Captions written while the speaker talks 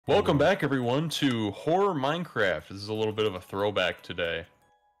Welcome back, everyone, to Horror Minecraft. This is a little bit of a throwback today.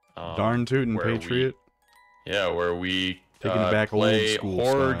 Darn tootin' patriot. Where we Taking it back play old school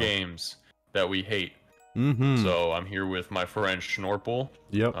horror style. games that we hate. Mm-hmm. So I'm here with my friend Schnorple.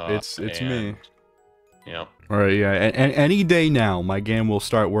 Yep, it's me. Yep. All right, yeah. And any day now, my game will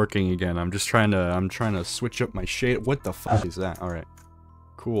start working again. I'm trying to switch up my shade. What the fuck is that? All right,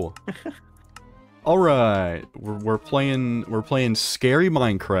 cool. All right, we're playing scary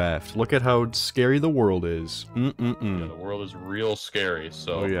Minecraft. Look at how scary the world is. Yeah, the world is real scary.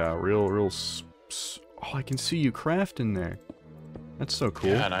 So. Oh yeah, real. Oh, I can see you crafting there. That's so cool.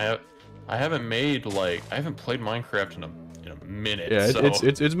 Yeah, and I haven't played Minecraft in a minute. Yeah, so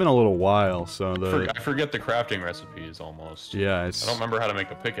it's been a little while. So I forget the crafting recipes almost. Yeah, I don't remember how to make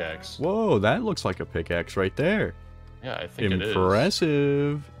a pickaxe. Whoa, that looks like a pickaxe right there. Yeah, I think it is.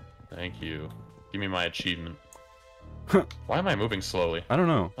 Impressive. Thank you. Give me my achievement. Why am I moving slowly? I don't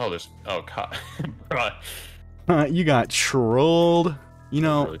know. Oh, oh god. You got trolled. You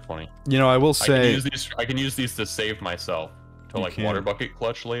know, really funny. You know, I will say I can use these to save myself. To like water bucket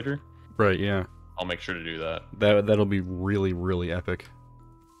clutch later. Right, yeah. I'll make sure to do that. That'll be really epic.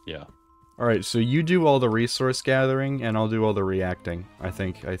 Yeah. All right, so you do all the resource gathering and I'll do all the reacting. I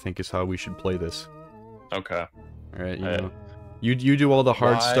think is how we should play this. Okay. All right, you do all the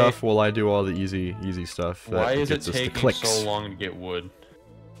hard stuff while I do all the easy stuff. Why is it taking so long to get wood?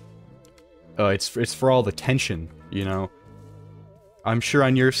 It's for all the tension, you know. I'm sure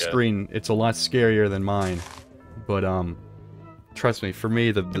on your screen it's a lot scarier than mine, but trust me, for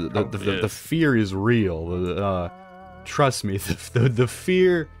me the fear is real. Trust me, the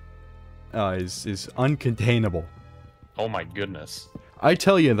fear is uncontainable. Oh my goodness. I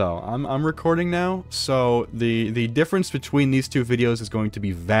tell you though, I'm recording now, so the difference between these two videos is going to be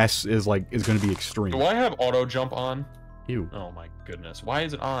is going to be extreme. Do I have auto jump on? Ew. Oh my goodness. Why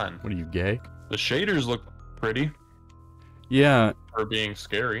is it on? What are you, gay? The shaders look pretty. Yeah. For being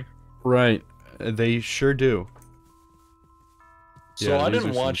scary. Right. They sure do. So yeah, I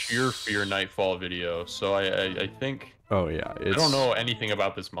didn't watch your Fear Nightfall video, so I think. Oh yeah. I don't know anything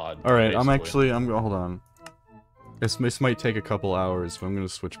about this mod. All right. Basically. Hold on. This might take a couple hours, but I'm gonna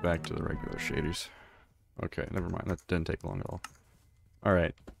switch back to the regular shaders. Okay, never mind. That didn't take long at all. All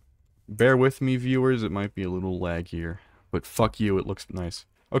right. Bear with me, viewers. It might be a little laggier, but fuck you. It looks nice.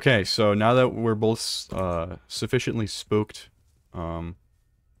 Okay, so now that we're both sufficiently spooked,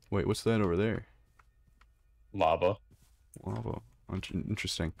 wait, what's that over there? Lava. Lava.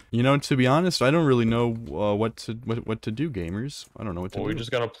 Interesting. You know, to be honest, I don't really know what to do, gamers. I don't know what to do. We just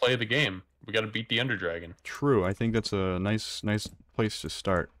gotta play the game. We gotta beat the Ender Dragon. True. I think that's a nice place to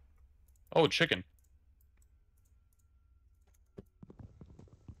start. Oh, chicken.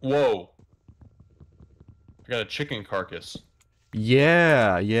 Whoa. I got a chicken carcass.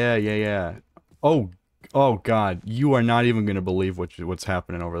 Yeah. Oh God, you are not even gonna believe what's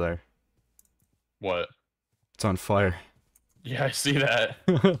happening over there. What? It's on fire. Yeah, I see that.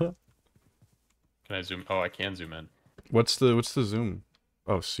 Can I zoom? Oh, I can zoom in. What's the zoom?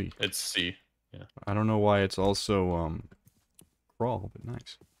 Oh, C. It's C. Yeah. I don't know why it's also crawl, but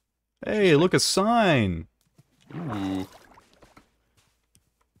nice. Hey, look, a sign. Ooh. What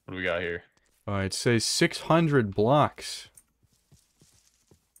do we got here? It says 600 blocks.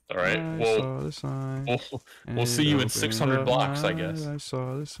 All right. I saw the sign. We'll see you in 600 blocks, I guess. I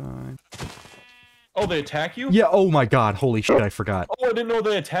saw the sign. Oh, they attack you? Yeah. Oh my God. Holy shit! I forgot. Oh, I didn't know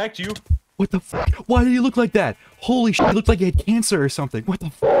they attacked you. What the fuck? Why did he look like that? Holy shit! He looked like he had cancer or something. What the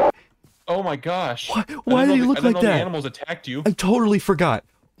fuck? Oh my gosh. Why did he look like that? The animals attacked you. I totally forgot.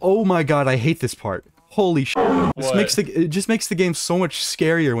 Oh my God, I hate this part. Holy shit. It just makes the game so much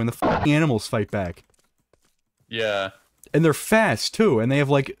scarier when the fucking animals fight back. Yeah. And they're fast too, and they have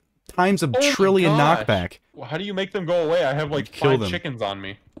like times a trillion knockback. Well, how do you make them go away? I have like 5 chickens on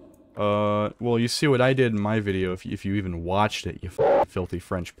me. Well, you see what I did in my video, if you even watched it, you filthy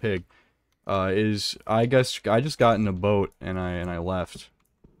French pig. I just got in a boat and I left.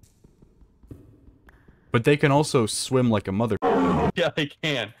 But they can also swim like a mother. Yeah, they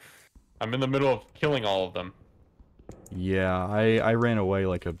can. I'm in the middle of killing all of them. Yeah, I ran away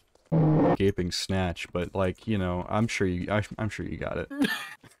like a gaping snatch, but like, you know, I'm sure you got it.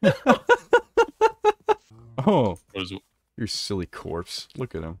 Oh, your silly corpse.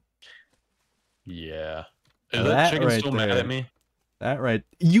 Look at him. Yeah. Is that chicken still mad at me? That right.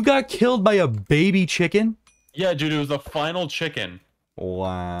 You got killed by a baby chicken? Yeah, dude, it was the final chicken.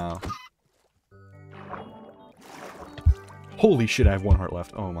 Wow. Holy shit, I have 1 heart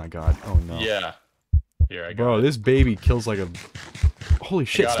left. Oh my God. Oh no. Yeah. Here, I got Bro, this baby kills like a... Holy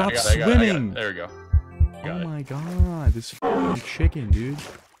shit, stop swimming! There we go. Oh my God, this chicken, dude.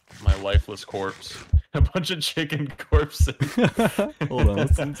 My lifeless corpse. A bunch of chicken corpses. Hold on,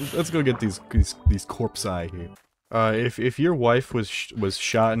 let's go get these corpse eye here. If your wife was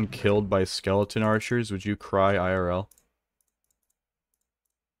shot and killed by skeleton archers, would you cry IRL?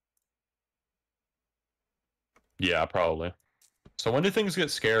 Yeah, probably. So when do things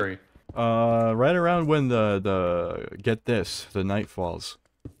get scary? Right around when get this, the night falls.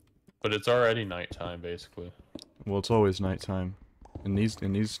 But it's already nighttime, basically. Well, it's always nighttime in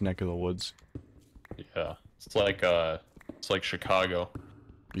these neck of the woods. Yeah, it's like Chicago.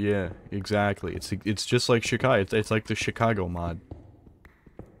 Yeah, exactly. It's just like Chicago. It's like the Chicago mod.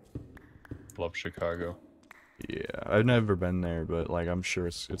 Love Chicago. Yeah, I've never been there, but like I'm sure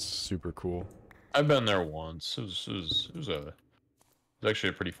it's super cool. I've been there once. It was actually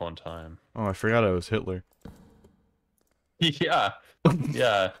a pretty fun time. Oh, I forgot I was Hitler. Yeah,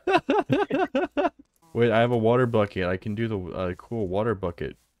 yeah. Wait, I have a water bucket. I can do the cool water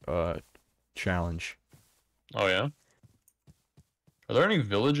bucket challenge. Oh yeah. Are there any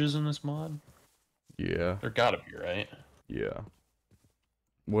villages in this mod? Yeah. There gotta be, right? Yeah.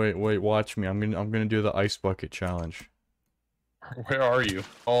 Wait, watch me. I'm gonna do the ice bucket challenge. Where are you?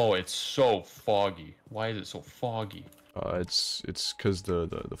 Oh, it's so foggy. Why is it so foggy? It's cause the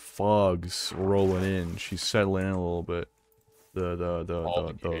fog's rolling in. She's settling in a little bit.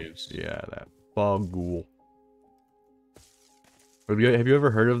 The caves. yeah, that fog ghoul. Have you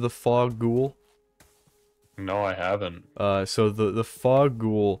ever heard of the fog ghoul? No, I haven't. So the fog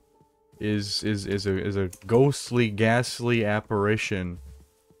ghoul is a ghostly, ghastly apparition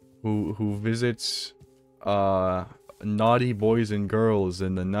who visits naughty boys and girls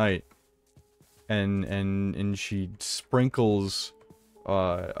in the night, and she sprinkles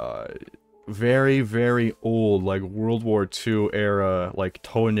very, very old, like World War II era, like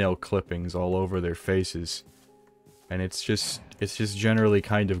toenail clippings all over their faces, and it's just generally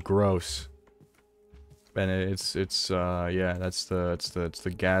kind of gross. And it's yeah, that's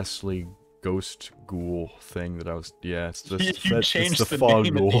the ghastly ghost ghoul thing that I was, yeah, it's the it's the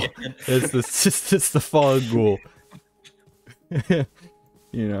fog ghoul. It's the fog ghoul.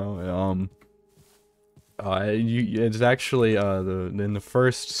 You know, it's actually in the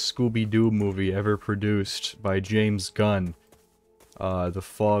first Scooby-Doo movie ever produced by James Gunn. The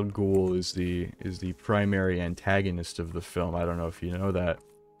fog ghoul is the primary antagonist of the film. I don't know if you know that.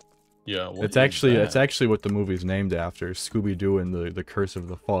 Yeah, it's actually what the movie's named after, Scooby-Doo and the Curse of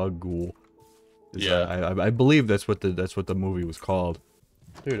the Fog Ghoul. Yeah, I believe that's what the movie was called.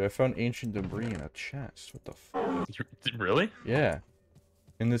 Dude, I found ancient debris in a chest. What the fuck? Really? Yeah.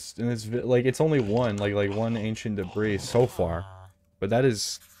 In this like it's only one one ancient debris so far, but that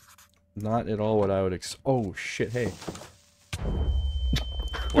is not at all what I would oh shit! Hey.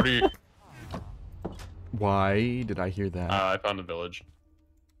 What are you? Why did I hear that? I found a village.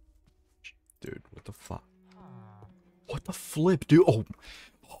 Dude, what the fuck? What the flip, dude? Oh,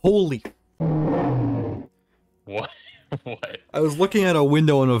 holy. What? What? I was looking at a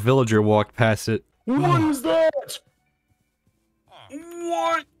window and a villager walked past it. What is that?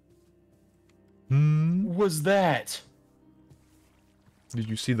 What? Was that? Did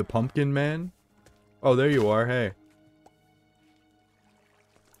you see the pumpkin man? Oh, there you are. Hey.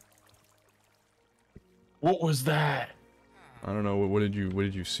 What was that? I don't know. What did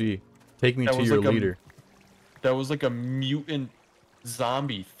you see? Take me That to was your like leader. That was like a mutant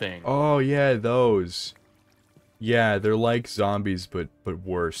zombie thing. Oh yeah, those. Yeah, they're like zombies, but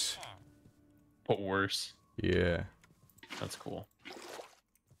worse. But worse. Yeah. That's cool.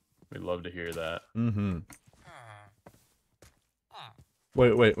 We'd love to hear that. Mm-hmm.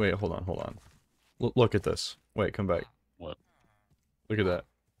 Wait, hold on. Look at this. Wait, come back. What? Look at that.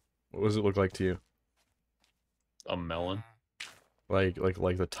 What does it look like to you? A melon? Like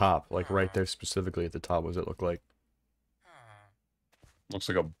the top, like right there specifically at the top, what does it look like? Looks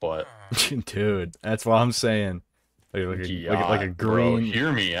like a butt. Dude, that's what I'm saying. Like a green. Bro,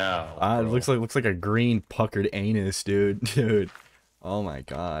 hear me out. It looks like a green puckered anus, dude. Dude, oh my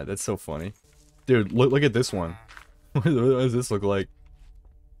god, that's so funny. Dude, look at this one. What does this look like?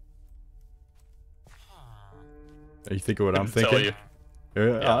 Are you thinking what I'm thinking?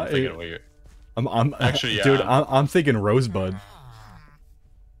 Yeah, I'm thinking what you're... I'm actually, yeah. Dude, I'm thinking Rosebud.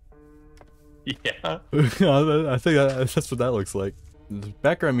 Yeah. I think that's what that looks like. The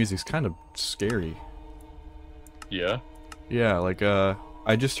background music's kind of scary. Yeah? Yeah, like, I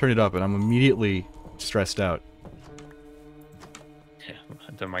just turned it up and I'm immediately stressed out. Yeah,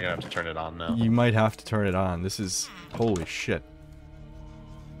 am I gonna have to turn it on now? You might have to turn it on. This is... holy shit.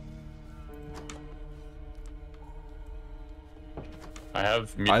 I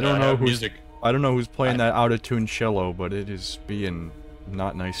have I don't know who's music. I don't know who's playing that out-of-tune cello, but it is being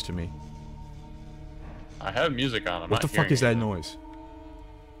not nice to me. I have music on. I'm What not the fuck hearing is that it. noise?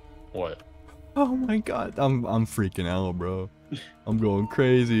 What? Oh my god, I'm freaking out, bro. I'm going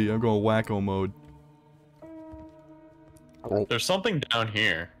crazy. I'm going wacko mode. Oh. There's something down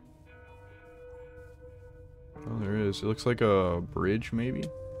here. Oh, there is. It looks like a bridge, maybe.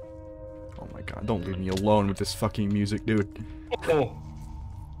 Oh my god, don't leave me alone with this fucking music, dude. Oh.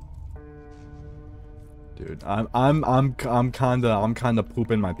 Dude, I'm kinda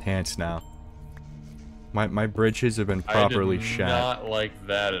pooping my pants now. My bridges have been properly shat. Not like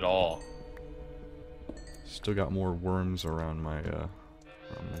that at all. Still got more worms around my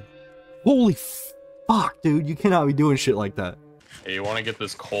Holy fuck, dude! You cannot be doing shit like that. Hey, you want to get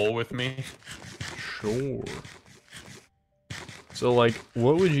this coal with me? Sure. So, like,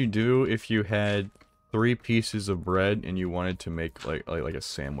 what would you do if you had 3 pieces of bread and you wanted to make like a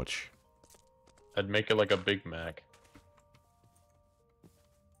sandwich? I'd make it like a Big Mac.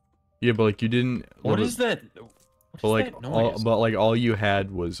 Yeah, but like you didn't. What is that? But like, all you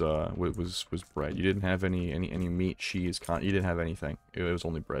had was bread. You didn't have any meat, cheese. You didn't have anything. It was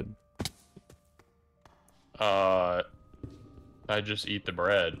only bread. I just eat the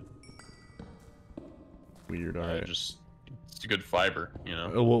bread. Weird. Alright. It's a good fiber, you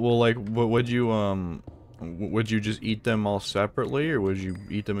know. Well, like, would you just eat them all separately, or would you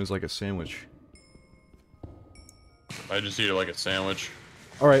eat them as like a sandwich? I just eat it like a sandwich.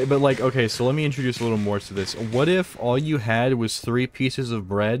 Alright, but like, okay, so let me introduce a little more to this. What if all you had was 3 pieces of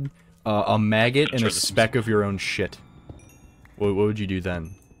bread, a maggot, and a speck of your own shit? What would you do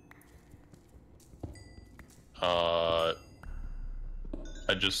then?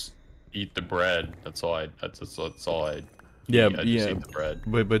 I just eat the bread. That's all I. That's all I. Yeah, eat. I just eat the bread.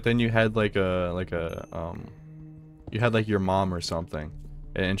 But then you had you had like your mom or something.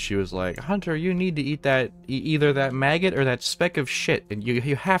 And she was like, Hunter, you need to eat that, either that maggot or that speck of shit, and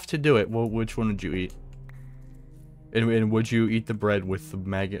you have to do it. Well, which one would you eat? And would you eat the bread with the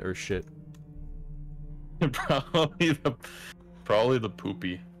maggot or shit? Probably the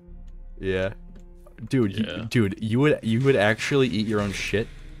poopy. Yeah, dude, Yeah. dude, you would actually eat your own shit?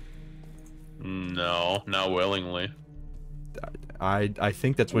 No, not willingly. I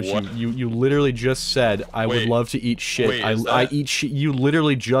think that's what you literally just said. I would love to eat shit. Wait, I eat shit. You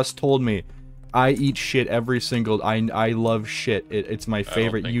literally just told me. I eat shit every single. I love shit. It's my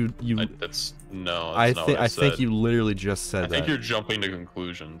favorite. I think you literally just said that. I think you're jumping to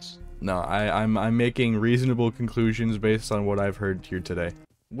conclusions. No, I'm making reasonable conclusions based on what I've heard here today.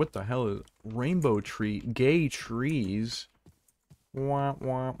 What the hell is rainbow tree? Gay trees. Wah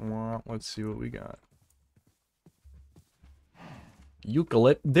wah wah. Let's see what we got.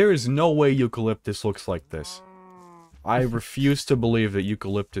 There is no way eucalyptus looks like this. I refuse to believe that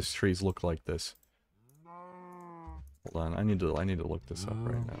eucalyptus trees look like this. Hold on, I need to look this up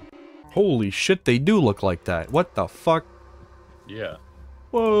right now. Holy shit, they do look like that. What the fuck? Yeah.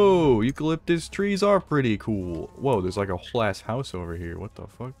 Whoa, eucalyptus trees are pretty cool. Whoa, there's like a whole ass house over here. What the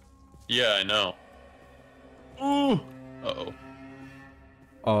fuck? Yeah, I know. Ooh. Uh-oh.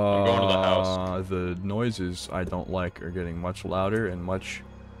 I'm going to the house. The noises I don't like are getting much louder and much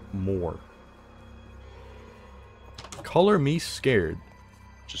more. Color me scared.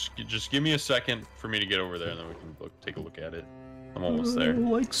 Just give me a second for me to get over there, and then we can take a look at it. I'm almost there.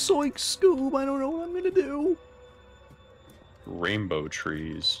 Like Soik Scoob, I don't know what I'm gonna do. Rainbow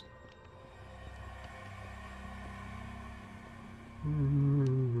trees.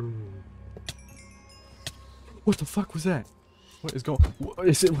 What the fuck was that? What is going? What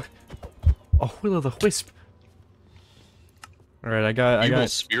is it? A will-o'-the-wisp. All right, I got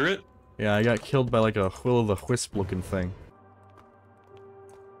spirit. Yeah, I got killed by like a will-o'-the-wisp looking thing.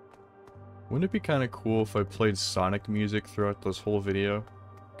 Wouldn't it be kind of cool if I played Sonic music throughout this whole video,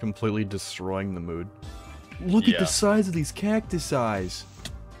 completely destroying the mood? Look at the size of these cactus eyes.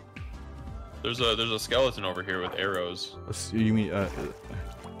 There's a skeleton over here with arrows. You mean a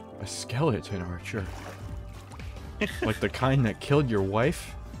skeleton archer? Like the kind that killed your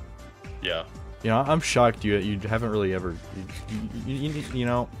wife? Yeah. You know, I'm shocked you haven't really ever, you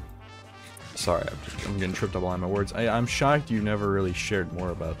know. Sorry, I'm getting tripped up on my words. I'm shocked you never really shared more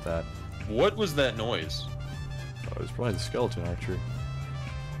about that. What was that noise? Oh, it was probably the skeleton archer.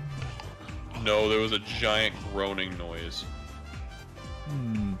 No, there was a giant groaning noise.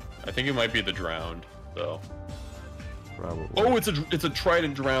 I think it might be the drowned, though. Probably. Oh, it's a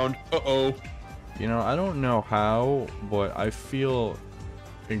trident drowned. Uh-oh. You know, I don't know how, but I feel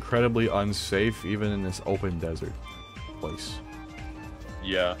incredibly unsafe even in this open desert place.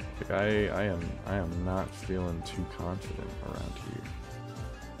 Yeah. Like I am not feeling too confident around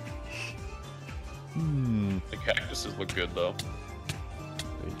here. The cactuses look good though.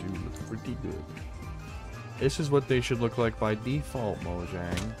 pretty good. This is what they should look like by default,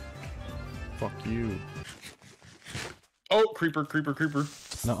 Mojang. Fuck you. Oh, creeper, creeper, creeper.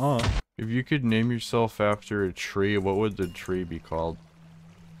 Nuh-uh. If you could name yourself after a tree, what would the tree be called?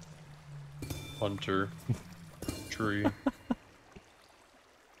 Hunter. Tree.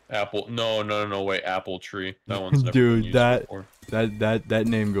 Apple. No, wait. Apple tree. That one's never been Dude, used before. that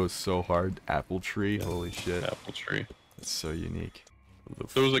name goes so hard. Apple tree. Holy shit. Apple tree. It's so unique.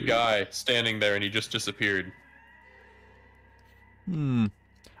 There was a guy standing there and he just disappeared.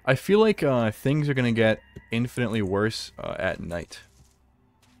 I feel like things are gonna get infinitely worse at night.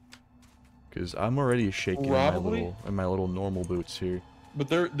 Cause I'm already shaking in my little normal boots here. But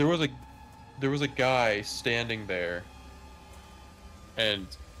there was a guy standing there, and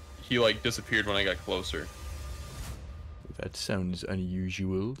he like disappeared when I got closer. That sounds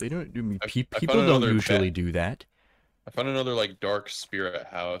unusual. They don't do me. I People don't usually do that. I found another like dark spirit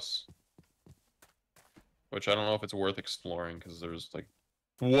house, which I don't know if it's worth exploring because there's like,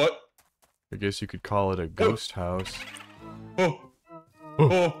 what? I guess you could call it a ghost house. Oh,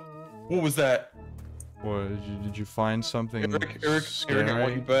 oh, what was that? What did you find something? Eric, I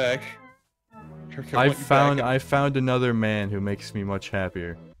want you back. I found another man who makes me much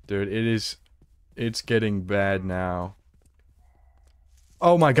happier. Dude, it's getting bad now.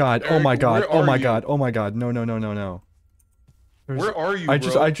 Oh my god, Eric, oh my god, oh my you? god, oh my god, no. Where are you,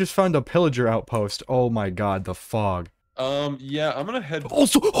 bro? I just found a pillager outpost. Oh my god, the fog. Yeah, I'm gonna head.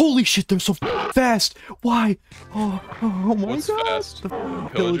 Also, holy shit, they're so fast. Why? Oh my What's god. fast? The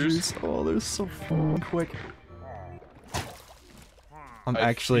Pillagers? Oh, they're so quick. I'm I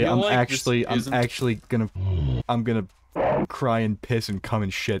actually feel like I'm gonna cry and piss and come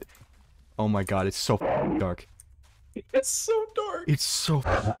and shit. Oh my god, it's so dark. It's so dark. It's so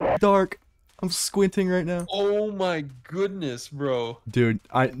dark. I'm squinting right now. Oh my goodness, bro. Dude,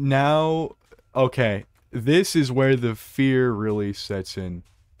 okay. This is where the fear really sets in.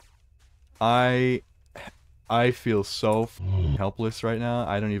 I feel so helpless right now.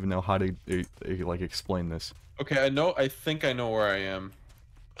 I don't even know how to like explain this. Okay, I think I know where I am.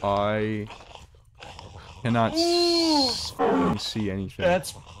 I cannot see anything.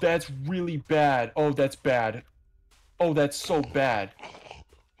 That's really bad. Oh, that's bad. Oh, that's so bad.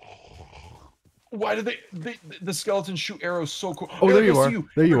 Why do the skeletons shoot arrows so cool? Oh, Eric, there you I are. see you.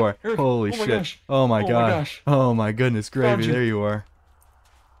 There you are. Eric, Holy oh my shit. gosh. Oh my Oh my god. gosh. Oh my goodness gravy. you. There you are.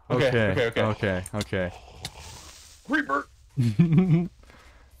 Okay. Okay. Reaper.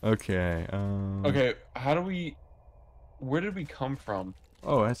 Okay. Okay, where did we come from?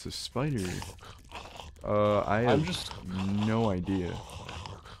 Oh, that's a spider. I have no idea.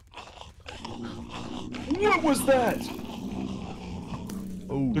 What was that?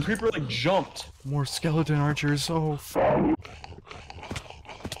 Oh, The creeper like jumped. more skeleton archers. Oh, oh,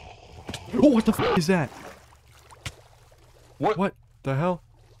 what the f is that? What the hell?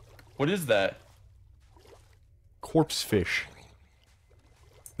 What is that? Corpse fish.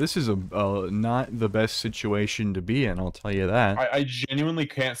 This is not the best situation to be in, I'll tell you that. I genuinely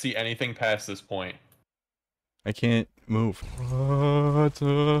can't see anything past this point. I can't move. What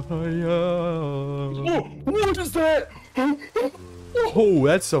is that? Oh,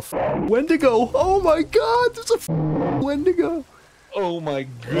 that's a Wendigo! Oh my god, there's a Wendigo! Oh my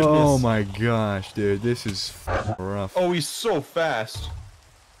goodness. Oh my gosh, dude, this is rough. Oh, he's so fast.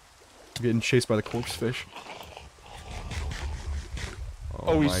 I'm getting chased by the corpse fish.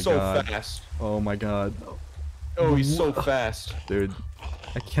 Oh, he's my so god. fast. Oh my god. Oh, he's so fast. Dude,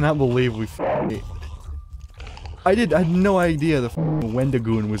 I cannot believe I had no idea the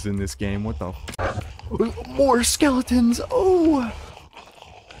Wendigoon was in this game. What the more skeletons! Oh!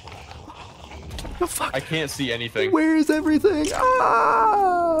 The fuck? I can't see anything. Where's everything?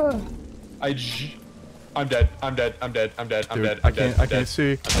 Ah! I'm dead. I'm dead. Dude, I can't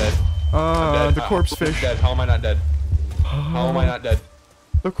see. I'm dead. The corpse fish. I'm dead. How am I not dead? How am I not dead?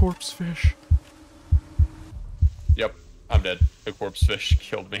 The corpse fish. Yep, I'm dead. The corpse fish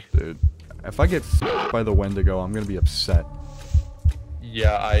killed me. Dude, if I get by the Wendigo, I'm gonna be upset.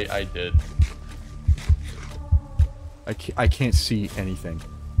 Yeah, I did. I can't see anything.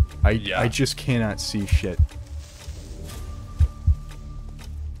 I just cannot see shit.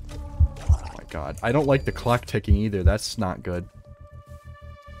 Oh my god. I don't like the clock ticking either. That's not good.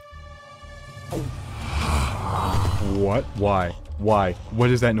 What? Why? Why?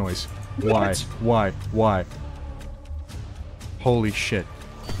 What is that noise? Why? What? Why? Holy shit.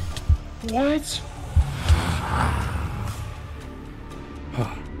 What?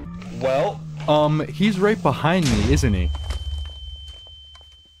 Well, he's right behind me, isn't he?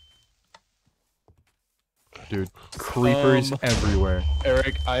 Dude, creepers everywhere.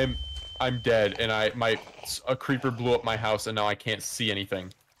 Eric, I'm I'm dead, and a creeper blew up my house, and now I can't see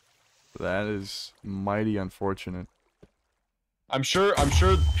anything. That is mighty unfortunate. I'm sure,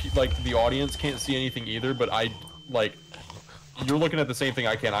 like, the audience can't see anything either, but you're looking at the same thing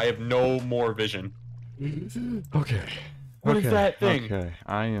I can. I have no more vision. Okay. What is that thing? Okay,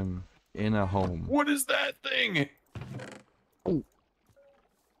 I am in a home. What is that thing?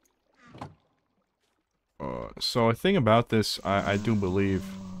 So a thing about this, I do believe.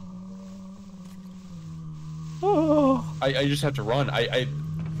 Oh. I just have to run.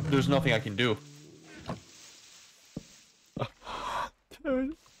 There's nothing I can do.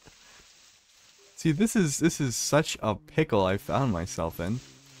 Dude. See, this is such a pickle I found myself in.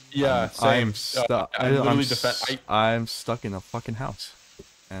 Yeah, same. I'm stuck. I'm stuck in a fucking house,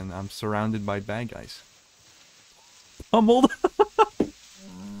 and I'm surrounded by bad guys. Pummeled.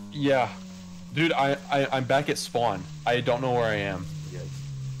 Yeah, dude, I'm back at spawn. I don't know where I am.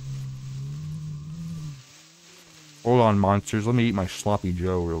 Hold on, monsters. Let me eat my sloppy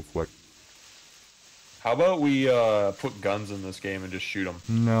Joe real quick. How about we put guns in this game and just shoot them?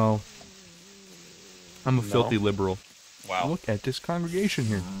 No. I'm a filthy liberal. Wow. Look at this congregation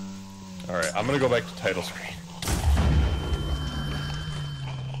here. Alright, I'm gonna go back to title screen.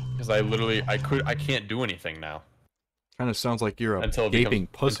 Because I can't do anything now. Kind of sounds like you're a gaping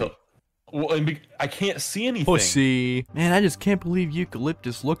pussy. I can't see anything. Pussy. Man, I just can't believe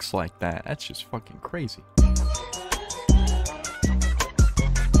eucalyptus looks like that. That's just fucking crazy.